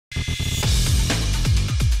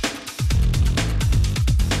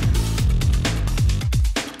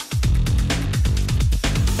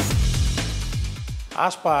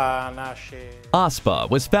Aspa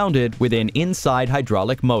was founded with an inside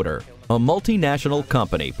hydraulic motor, a multinational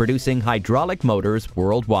company producing hydraulic motors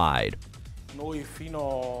worldwide.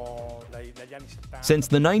 Since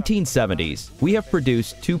the 1970s, we have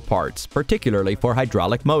produced two parts particularly for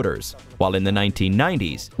hydraulic motors, while in the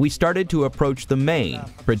 1990s, we started to approach the main,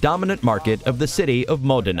 predominant market of the city of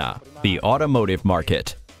Modena, the automotive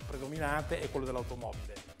market.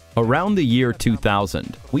 Around the year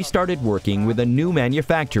 2000, we started working with a new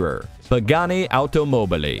manufacturer, Pagani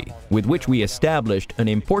Automobili, with which we established an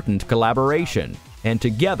important collaboration, and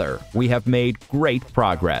together we have made great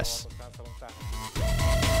progress.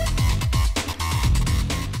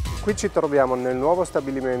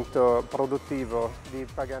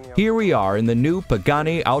 Here we are in the new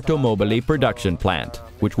Pagani Automobili production plant,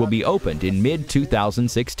 which will be opened in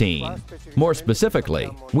mid-2016. More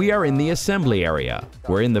specifically, we are in the assembly area,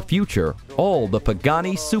 where in the future, all the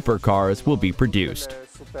Pagani supercars will be produced.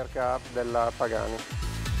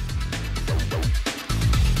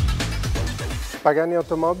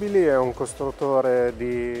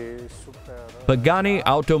 Pagani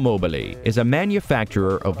Automobili is a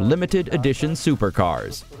manufacturer of limited edition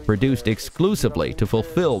supercars, produced exclusively to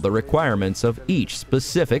fulfill the requirements of each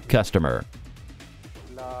specific customer.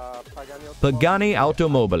 Pagani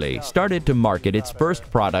Automobili started to market its first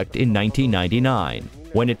product in 1999,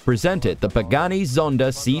 when it presented the Pagani Zonda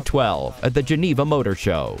C12 at the Geneva Motor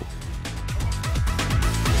Show.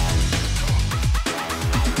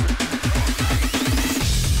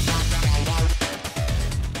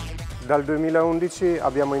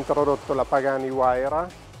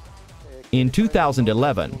 In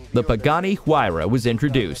 2011, the Pagani Huayra was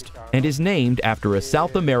introduced and is named after a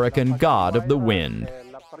South American god of the wind.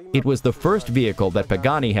 It was the first vehicle that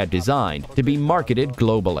Pagani had designed to be marketed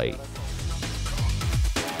globally.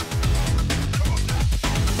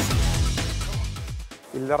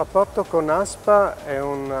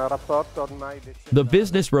 The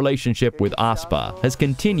business relationship with Aspa has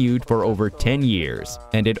continued for over 10 years,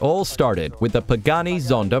 and it all started with the Pagani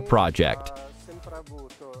Zonda project.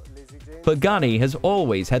 Pagani has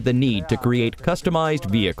always had the need to create customized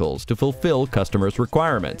vehicles to fulfill customers'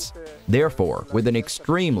 requirements, therefore with an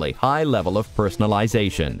extremely high level of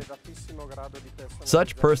personalization.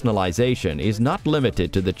 Such personalization is not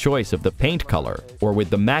limited to the choice of the paint color or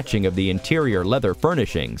with the matching of the interior leather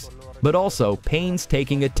furnishings, but also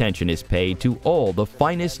painstaking attention is paid to all the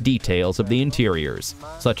finest details of the interiors,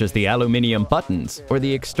 such as the aluminum buttons or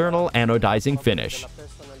the external anodizing finish.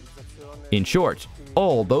 In short,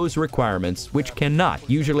 all those requirements which cannot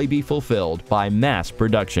usually be fulfilled by mass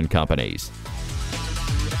production companies.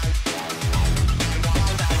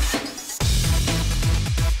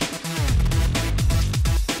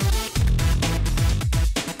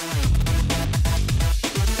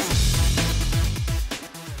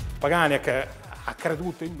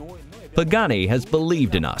 Pagani has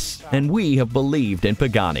believed in us, and we have believed in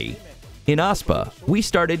Pagani. In Aspa, we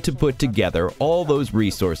started to put together all those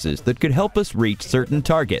resources that could help us reach certain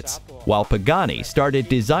targets, while Pagani started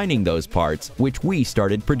designing those parts which we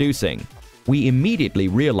started producing. We immediately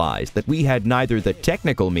realized that we had neither the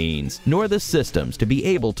technical means nor the systems to be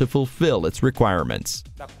able to fulfill its requirements.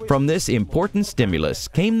 From this important stimulus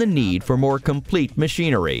came the need for more complete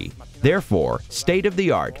machinery. Therefore,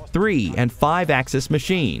 state-of-the-art 3- and 5-axis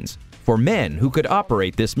machines for men who could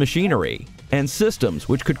operate this machinery, and systems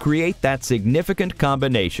which could create that significant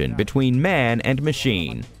combination between man and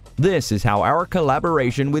machine. This is how our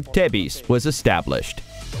collaboration with Tebis was established.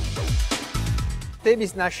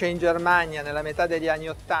 Tebis nasce in Germania nella metà degli anni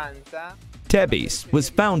 '80. Tebis was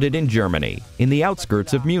founded in Germany, in the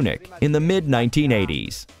outskirts of Munich, in the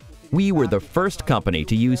mid-1980s. We were the first company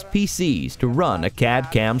to use PCs to run a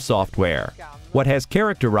CAD/CAM software. What has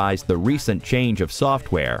characterized the recent change of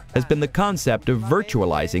software has been the concept of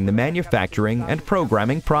virtualizing the manufacturing and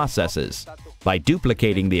programming processes by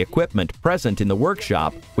duplicating the equipment present in the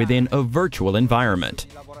workshop within a virtual environment.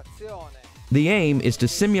 The aim is to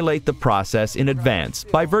simulate the process in advance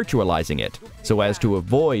by virtualizing it, so as to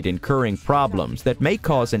avoid incurring problems that may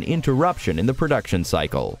cause an interruption in the production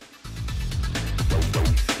cycle.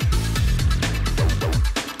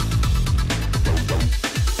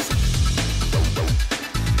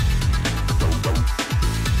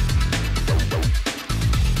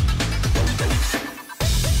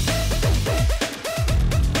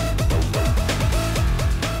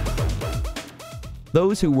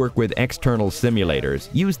 Those who work with external simulators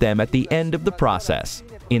use them at the end of the process.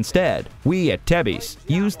 Instead, we at Tebis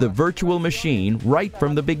use the virtual machine right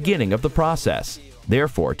from the beginning of the process.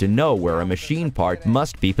 Therefore, to know where a machine part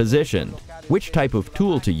must be positioned, which type of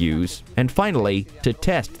tool to use, and finally, to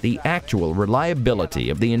test the actual reliability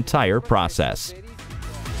of the entire process.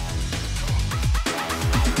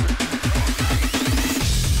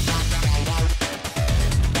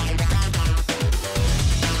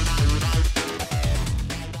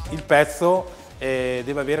 Il pezzo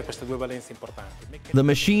deve avere queste due valenze importanti. The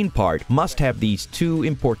machine part must have these two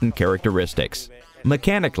important characteristics.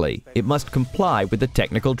 Mechanically, it must comply with the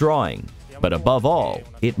technical drawing, but above all,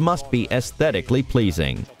 it must be aesthetically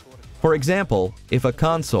pleasing. For example, if a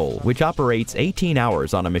console which operates 18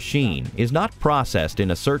 hours on a machine is not processed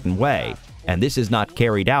in a certain way, and this is not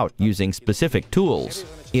carried out using specific tools,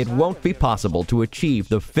 it won't be possible to achieve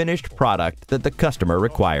the finished product that the customer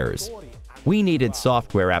requires. We needed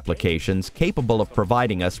software applications capable of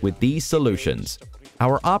providing us with these solutions.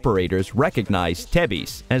 Our operators recognized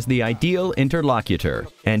Tebis as the ideal interlocutor,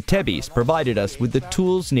 and Tebis provided us with the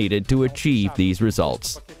tools needed to achieve these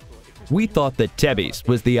results. We thought that Tebis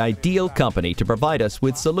was the ideal company to provide us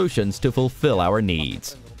with solutions to fulfill our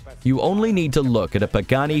needs. You only need to look at a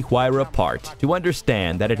Pagani Huayra part to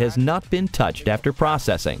understand that it has not been touched after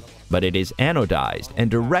processing, but it is anodized and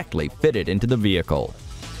directly fitted into the vehicle.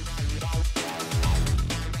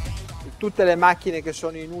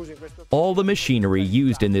 All the machinery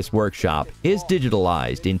used in this workshop is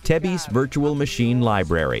digitalized in Tebis Virtual Machine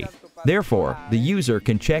Library. Therefore, the user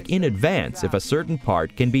can check in advance if a certain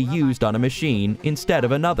part can be used on a machine instead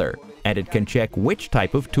of another, and it can check which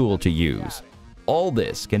type of tool to use. All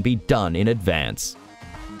this can be done in advance.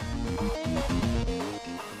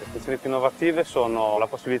 Le funzioni più innovative sono la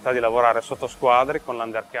possibilità di lavorare sotto squadri con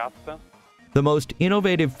l'undercut. The most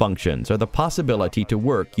innovative functions are the possibility to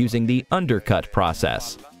work using the undercut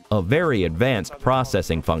process, a very advanced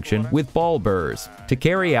processing function with ball burrs, to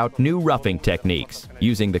carry out new roughing techniques,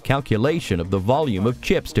 using the calculation of the volume of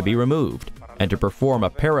chips to be removed, and to perform a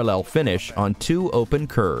parallel finish on two open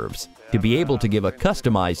curves, to be able to give a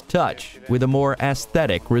customized touch with a more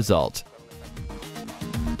aesthetic result.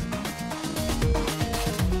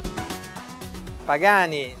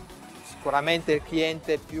 Pagani, sicuramente il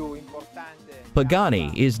cliente più importante.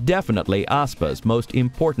 Pagani is definitely Aspa's most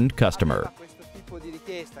important customer. Questo tipo di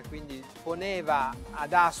richiesta, quindi poneva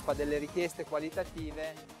ad Aspa delle richieste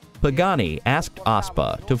qualitative. Pagani asked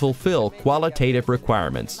Aspa to fulfill qualitative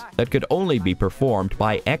requirements that could only be performed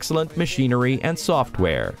by excellent machinery and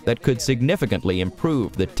software that could significantly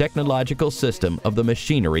improve the technological system of the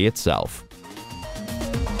machinery itself.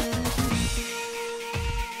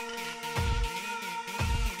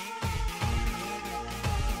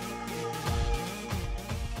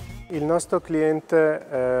 Il nostro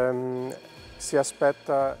cliente si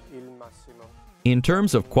aspetta il massimo. In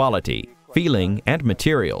terms of quality, feeling, and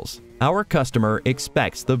materials, our customer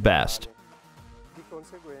expects the best.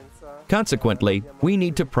 Consequently, we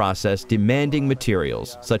need to process demanding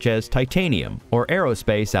materials such as titanium or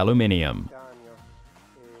aerospace aluminum.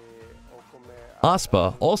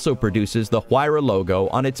 Aspa also produces the Huayra logo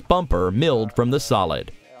on its bumper milled from the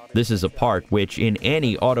solid. This is a part which, in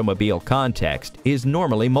any automobile context, is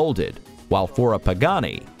normally molded, while for a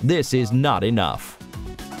Pagani, this is not enough.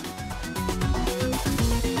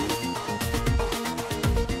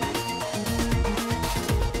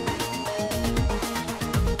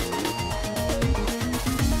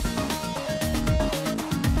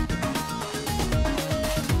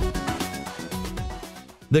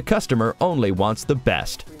 The customer only wants the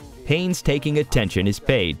best. Painstaking attention is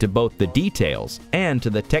paid to both the details and to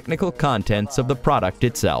the technical contents of the product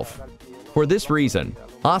itself. For this reason,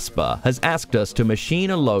 Aspa has asked us to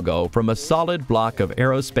machine a logo from a solid block of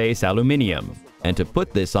aerospace aluminum and to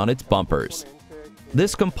put this on its bumpers.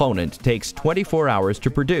 This component takes 24 hours to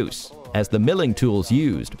produce, as the milling tools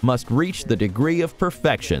used must reach the degree of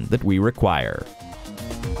perfection that we require.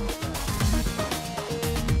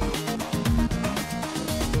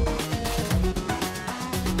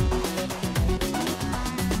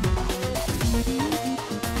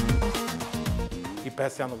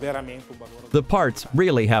 The parts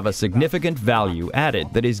really have a significant value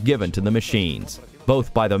added that is given to the machines,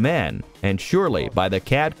 both by the man and surely by the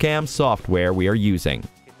CAD/CAM software we are using.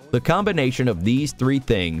 The combination of these three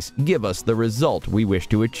things give us the result we wish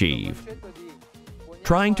to achieve.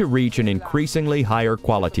 Trying to reach an increasingly higher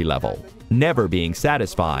quality level, never being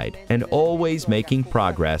satisfied, and always making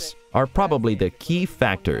progress are probably the key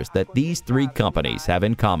factors that these three companies have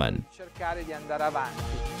in common.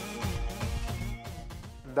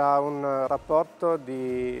 Da un rapporto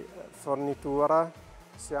di fornitura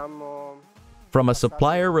From a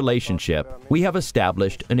supplier relationship, we have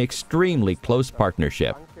established an extremely close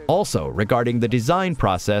partnership, also regarding the design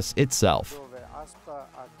process itself.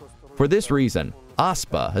 For this reason,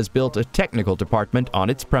 Aspa has built a technical department on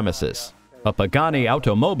its premises, a Pagani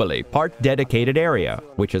Automobili part-dedicated area,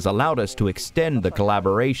 which has allowed us to extend the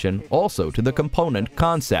collaboration also to the component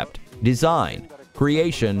concept, design,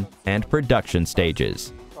 creation, and production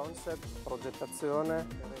stages.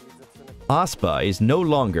 Aspa is no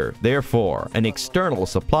longer, therefore, an external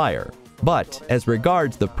supplier, but as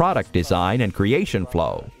regards the product design and creation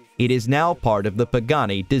flow, it is now part of the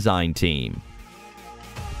Pagani design team.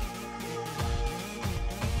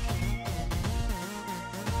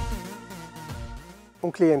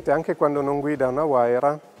 Un cliente, anche quando non guida una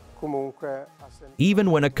Huayra, comunque ha sempre... Even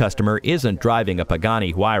when a customer isn't driving a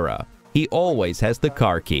Pagani Huayra, he always has the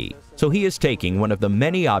car key, so he is taking one of the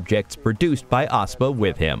many objects produced by Aspa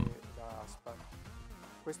with him.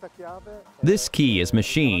 This key is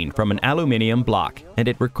machined from an aluminium block, and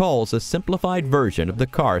it recalls a simplified version of the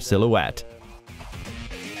car silhouette.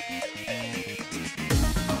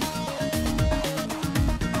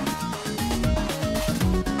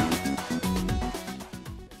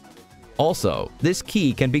 Also, this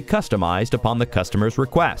key can be customized upon the customer's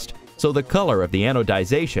request, so the color of the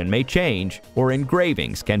anodization may change or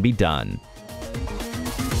engravings can be done.